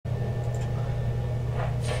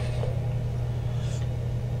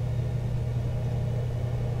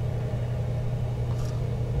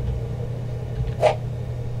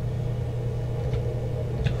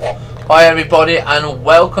Hi everybody, and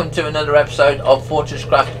welcome to another episode of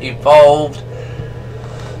Fortresscraft Evolved.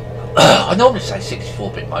 I normally say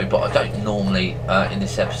 64-bit mode, but I don't normally in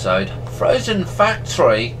this episode. Frozen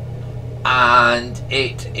Factory, and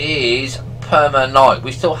it is perma night.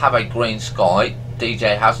 We still have a green sky.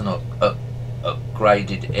 DJ hasn't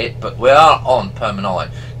upgraded it, but we are on perma night.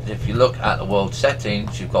 If you look at the world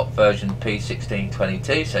settings, you've got version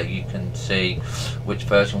P1622, so you can see which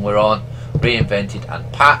version we're on. Reinvented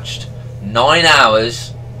and patched. 9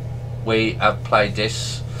 hours we have played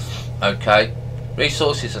this. Okay,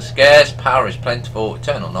 resources are scarce, power is plentiful,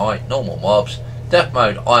 eternal night, normal mobs, death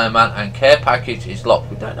mode, Iron Man, and care package is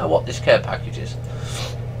locked. We don't know what this care package is.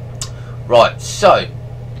 Right, so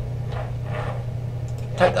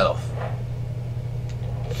take that off.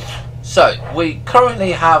 So we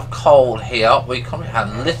currently have coal here, we currently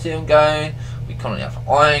have lithium going, we currently have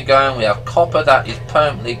iron going, we have copper that is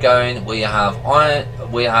permanently going, we have iron,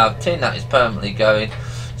 we have tin that is permanently going.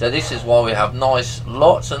 So this is why we have nice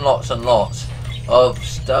lots and lots and lots of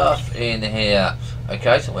stuff in here.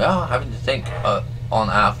 Okay, so we are having to think on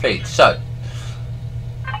our feet. So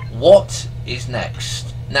what is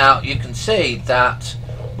next? Now you can see that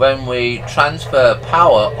when we transfer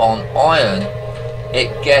power on iron,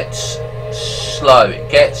 it gets slow, it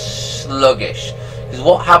gets sluggish, because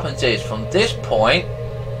what happens is from this point,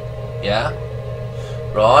 yeah,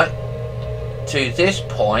 right, to this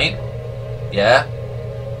point, yeah,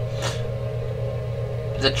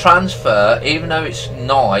 the transfer, even though it's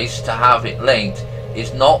nice to have it linked,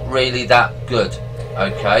 is not really that good.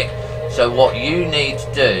 Okay, so what you need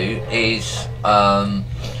to do is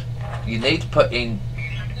you need to put in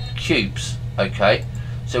cubes. Okay,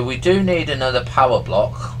 so we do need another power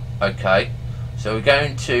block. Okay, so we're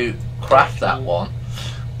going to craft that one,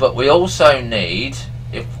 but we also need,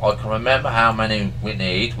 if I can remember how many we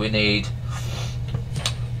need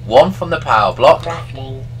one from the power block,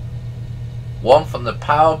 one from the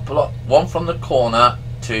power block, one from the corner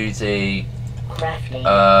to the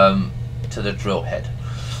drill head.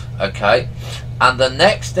 Okay, and the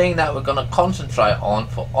next thing that we're going to concentrate on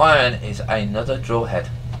for iron is another drill head.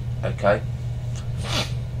 Okay,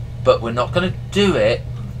 but we're not going to do it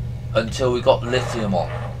until we got lithium on.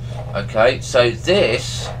 Okay, so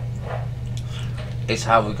this is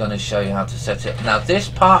how we're going to show you how to set it. Now this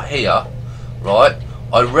part here, right,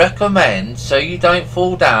 I recommend, so you don't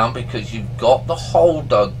fall down, because you've got the hole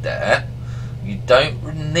dug there, you don't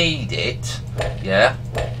need it, yeah,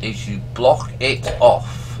 is you block it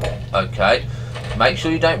off. Okay, make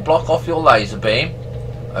sure you don't block off your laser beam.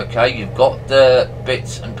 Okay, you've got the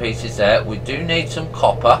bits and pieces there. We do need some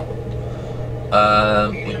copper.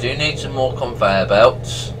 We do need some more conveyor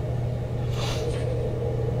belts.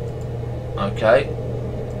 Okay.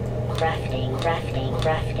 Crafting.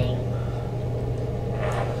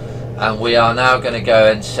 And we are now going to go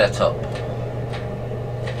and set up.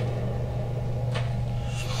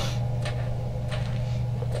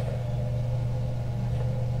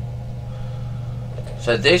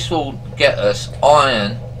 So this will get us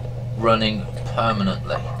iron running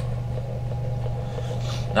permanently.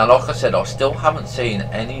 Now, like I said, I still haven't seen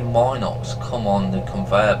any Minox come on the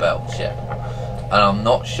conveyor belts yet, and I'm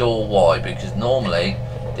not sure why, because normally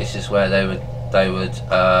this is where they would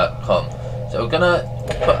come. So we're gonna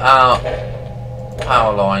put our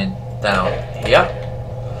power line down here,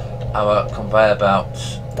 our conveyor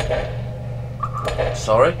belts.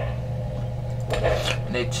 Sorry,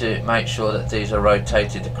 we need to make sure that these are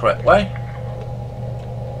rotated the correct way.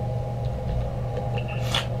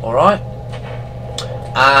 All right.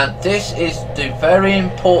 And this is the very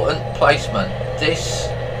important placement. This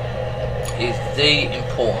is the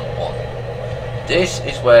important one. This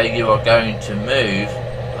is where you are going to move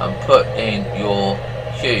and put in your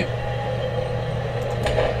cube.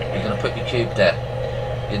 You're going to put your cube there.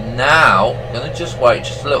 You're now going to just wait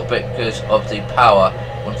just a little bit because of the power.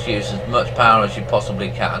 You want to use as much power as you possibly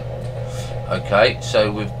can. Okay,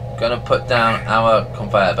 so we're going to put down our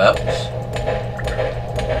conveyor belts.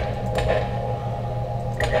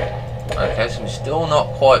 Okay, so we're still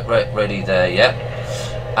not quite ready there yet,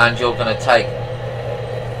 and you're going to take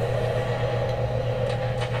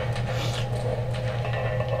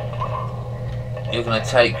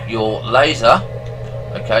your laser,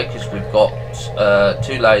 okay, because we've got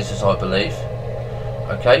 2 lasers, I believe.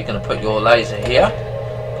 Okay, you're going to put your laser here,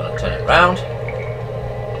 you're going to turn it round,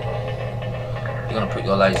 you're going to put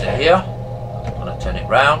your laser here, you're going to turn it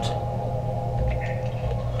round.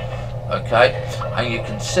 Okay, and you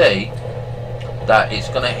can see that it's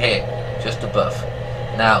going to hit just above.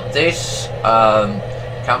 Now this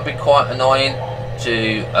can be quite annoying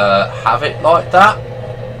to have it like that,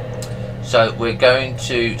 So we're going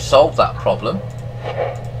to solve that problem.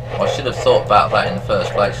 I should have thought about that in the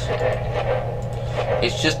first place.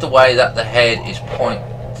 It's just the way that the head is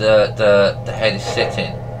the head is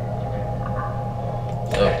sitting.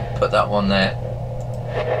 So put that one there.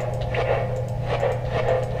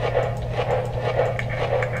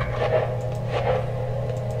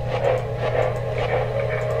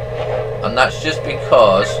 And that's just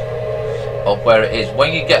because of where it is.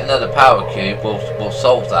 When you get another power cube, we'll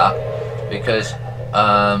solve that, because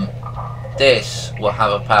this will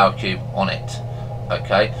have a power cube on it,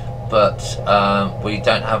 okay, but we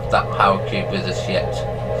don't have that power cube with us yet.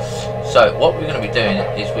 So what we're going to be doing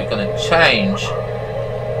is we're going to change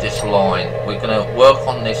this line. We're going to work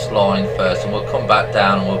on this line first, and we'll come back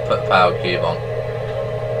down and we'll put a power cube on.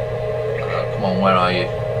 Come on, where are you?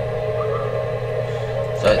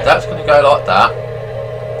 So that's going to go like that,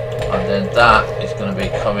 and then that is going to be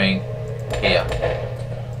coming here,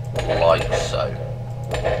 like so.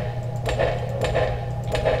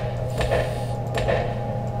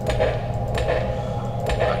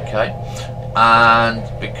 Okay, and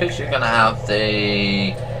because you're going to have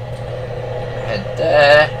the head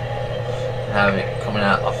there, have it coming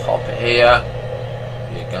out the hopper here,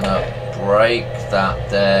 you're going to break that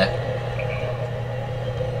there.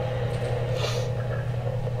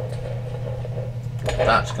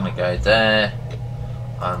 That's going to go there,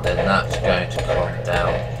 and then that's going to come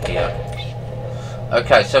down here.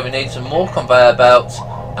 Okay, so we need some more conveyor belts,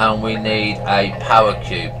 and we need a power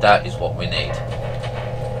cube. That is what we need.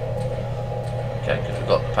 Okay, because we've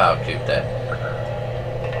got the power cube there.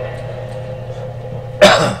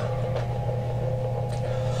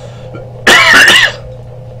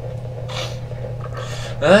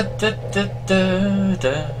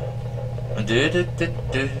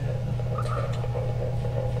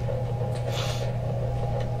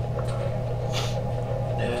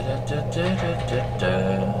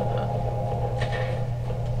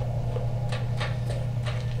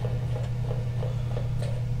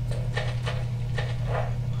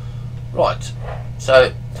 Right,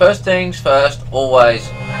 so first things first, always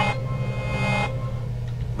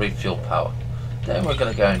refuel power. Then we're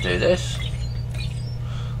going to go and do this.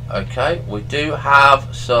 Okay, we do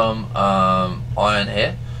have some iron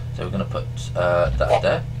here, so we're going to put that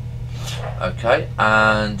there. Okay,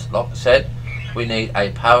 and like I said, we need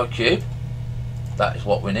a power cube. That is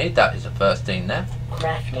what we need. That is the first thing there.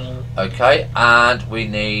 Crafting. Okay, and we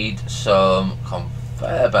need some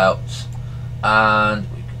conveyor belts, and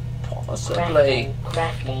we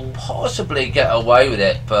can possibly get away with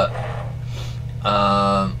it, but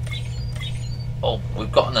oh,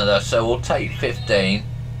 we've got another, so we'll take 15.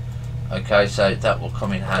 Okay, so that will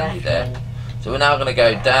come in handy there. So we're now going to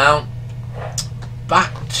go down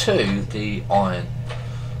back to the iron.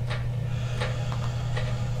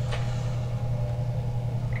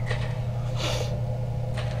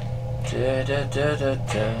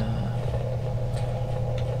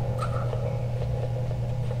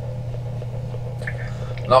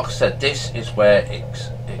 Like I said, this is where it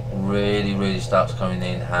really starts coming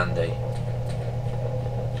in handy.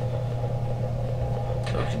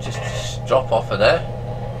 So we can just drop off of there.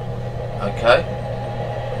 Okay.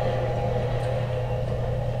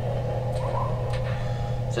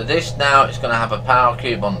 So this now is going to have a power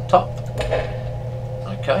cube on the top.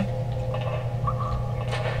 Okay.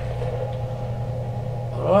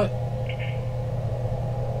 Alright.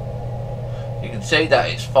 You can see that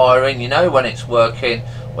it's firing. You know when it's working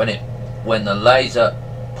when the laser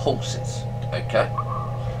pulses. Okay.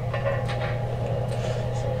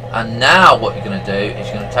 And now what you're going to do is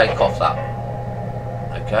you're going to take off that.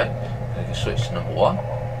 Okay. You can switch to number 1.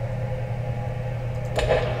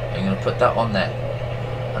 And you're going to put that on there.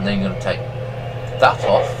 And then you're going to take that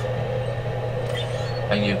off.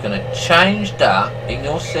 And you're going to change that in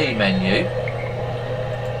your C menu,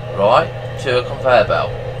 right, to a conveyor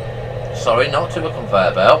belt. Sorry, not to a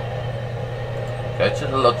conveyor belt. Go to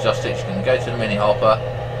the logistics, you can go to the mini hopper,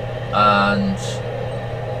 and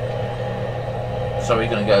sorry,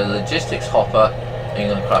 you're going to go to the logistics hopper, and you're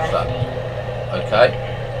going to craft that. Okay.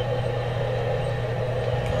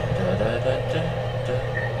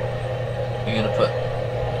 You're going to put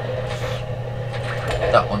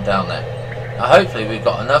that one down there. Now hopefully we've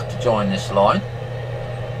got enough to join this line.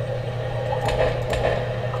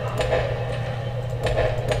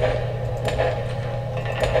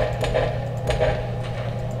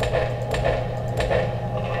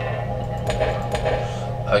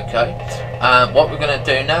 Okay, and what we're going to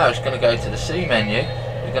do now is going to go to the C menu.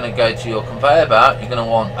 You're going to go to your conveyor belt. You're going to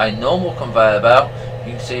want a normal conveyor belt.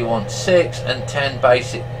 You can see you want 6 and 10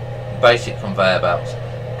 basic conveyor belts.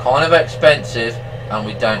 Kind of expensive, and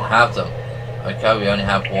we don't have them. Okay, we only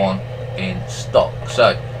have one in stock.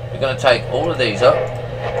 So we're going to take all of these up.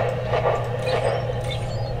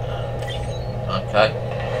 Okay,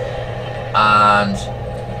 and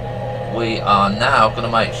we are now going to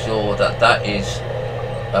make sure that that is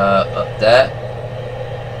up there.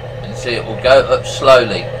 You can see it will go up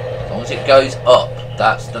slowly. As long as it goes up,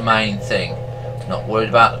 that's the main thing. Not worried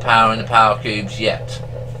about the power in the power cubes yet.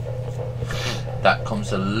 That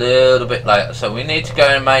comes a little bit later. So we need to go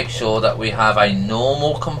and make sure that we have a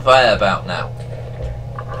normal conveyor belt now.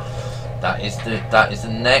 That is the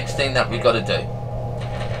next thing that we've got to do.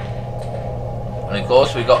 And of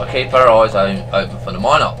course we've got to keep our eyes open for the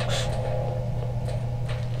Minox.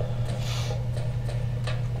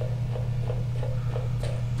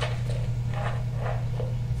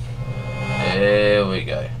 Here we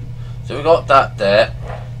go. So we've got that there.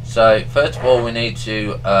 So first of all we need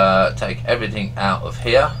to take everything out of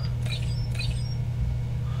here.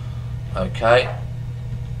 Okay.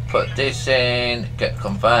 Put this in, get a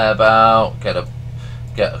conveyor belt, get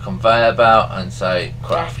a conveyor belt and say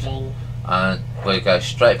craft. And we go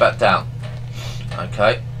straight back down.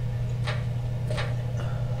 Okay.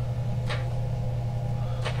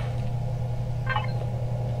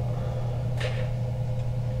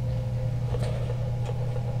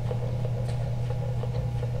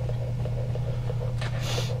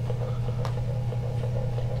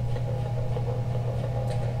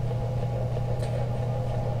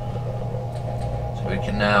 So we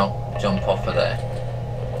can now jump off of there.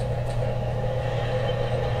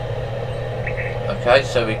 Okay,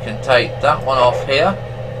 so we can take that one off here.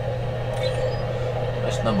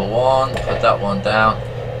 That's number one, put that one down,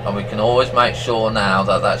 and we can always make sure now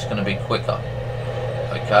that that's going to be quicker.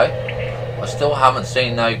 Okay, I still haven't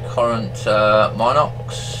seen no current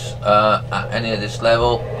Minox at any of this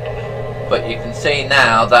level, but you can see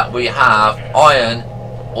now that we have iron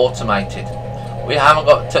automated. We haven't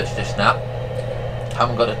got to touch this now.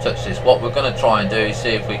 Haven't got to touch this. What we're going to try and do is see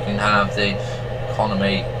if we can have the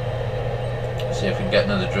economy. See if we can get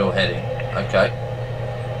another drill head in. Okay.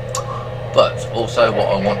 But also what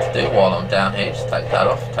I want to do while I'm down here is take that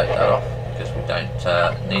off, because we don't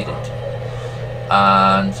need it.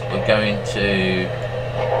 And we're going to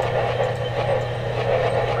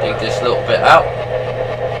dig this little bit out.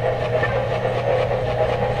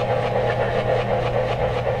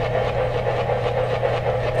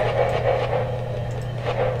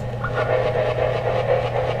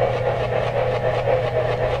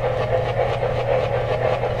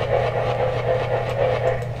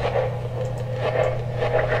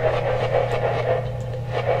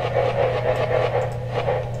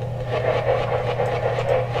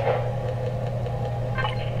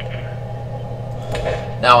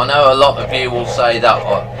 Now I know a lot of you will say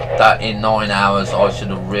that that in 9 hours I should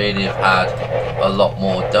have really have had a lot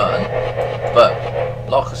more done, but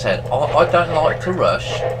like I said, I don't like to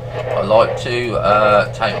rush. I like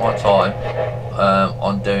to take my time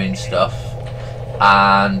on doing stuff,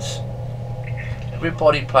 and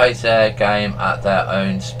everybody plays their game at their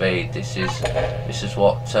own speed. This is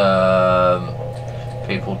what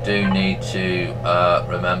people do need to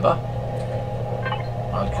remember.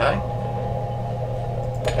 Okay.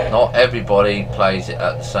 Not everybody plays it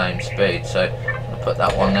at the same speed, so I'm going to put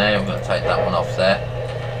that one there, I'm going to take that one off there.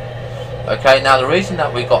 Okay, now the reason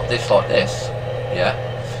that we got this like this, yeah,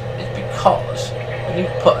 is because when you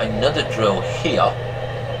put another drill here,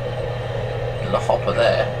 in the hopper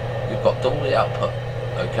there, you've got double the output,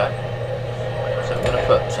 okay? So we're going to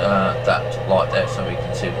put that like there so we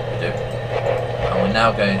can see what we do. And we're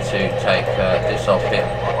now going to take this off here.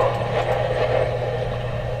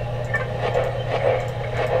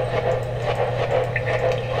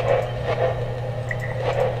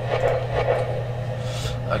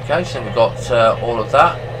 Okay, so we've got all of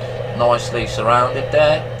that nicely surrounded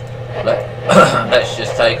there. Let's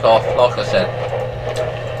just take off, like I said,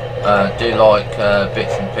 do like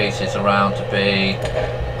bits and pieces around to be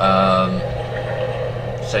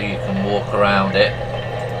so you can walk around it,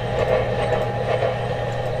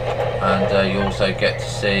 and you also get to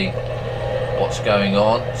see what's going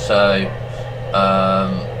on. So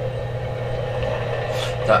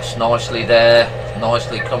that's nicely there,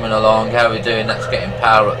 nicely coming along. How are we doing? That's getting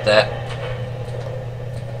power up there.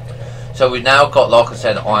 So we've now got, like I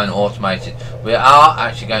said, iron automated. We are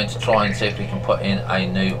actually going to try and see if we can put in a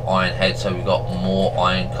new iron head, so we've got more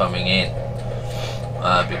iron coming in,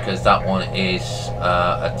 because that one is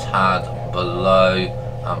a tad below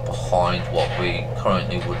and behind what we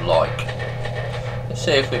currently would like. Let's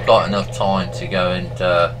see if we've got enough time to go and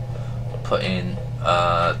put in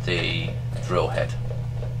the drill head.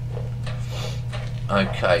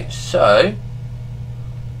 Okay, so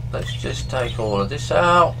let's just take all of this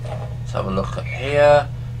out. Let's have a look at here.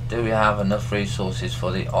 Do we have enough resources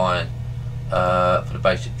for the iron, for the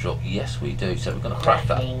basic drill? Yes, we do. So we're going to craft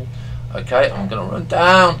that. Okay, I'm going to run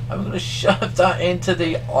down. I'm going to shove that into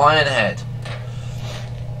the iron head.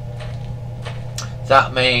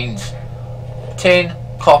 That means tin,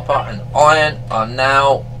 copper and iron are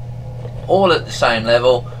now all at the same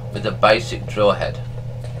level with the basic drill head.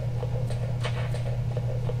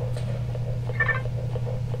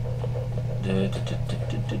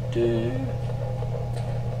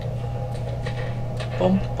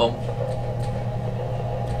 Boom, boom.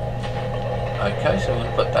 Okay, so we're going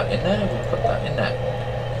to put that in there. We're going to put that in there.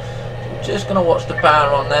 So we're just going to watch the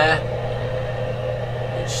power on there.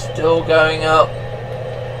 It's still going up.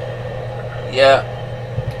 Yeah.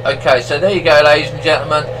 Okay, so there you go, ladies and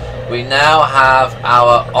gentlemen. We now have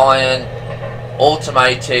our iron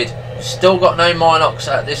automated. We've still got no Minox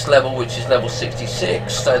at this level, which is level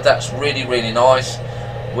 66. So that's really, really nice.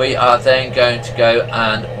 We are then going to go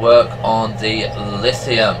and work on the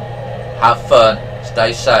lithium. Have fun.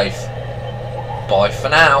 Stay safe. Bye for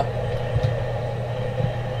now.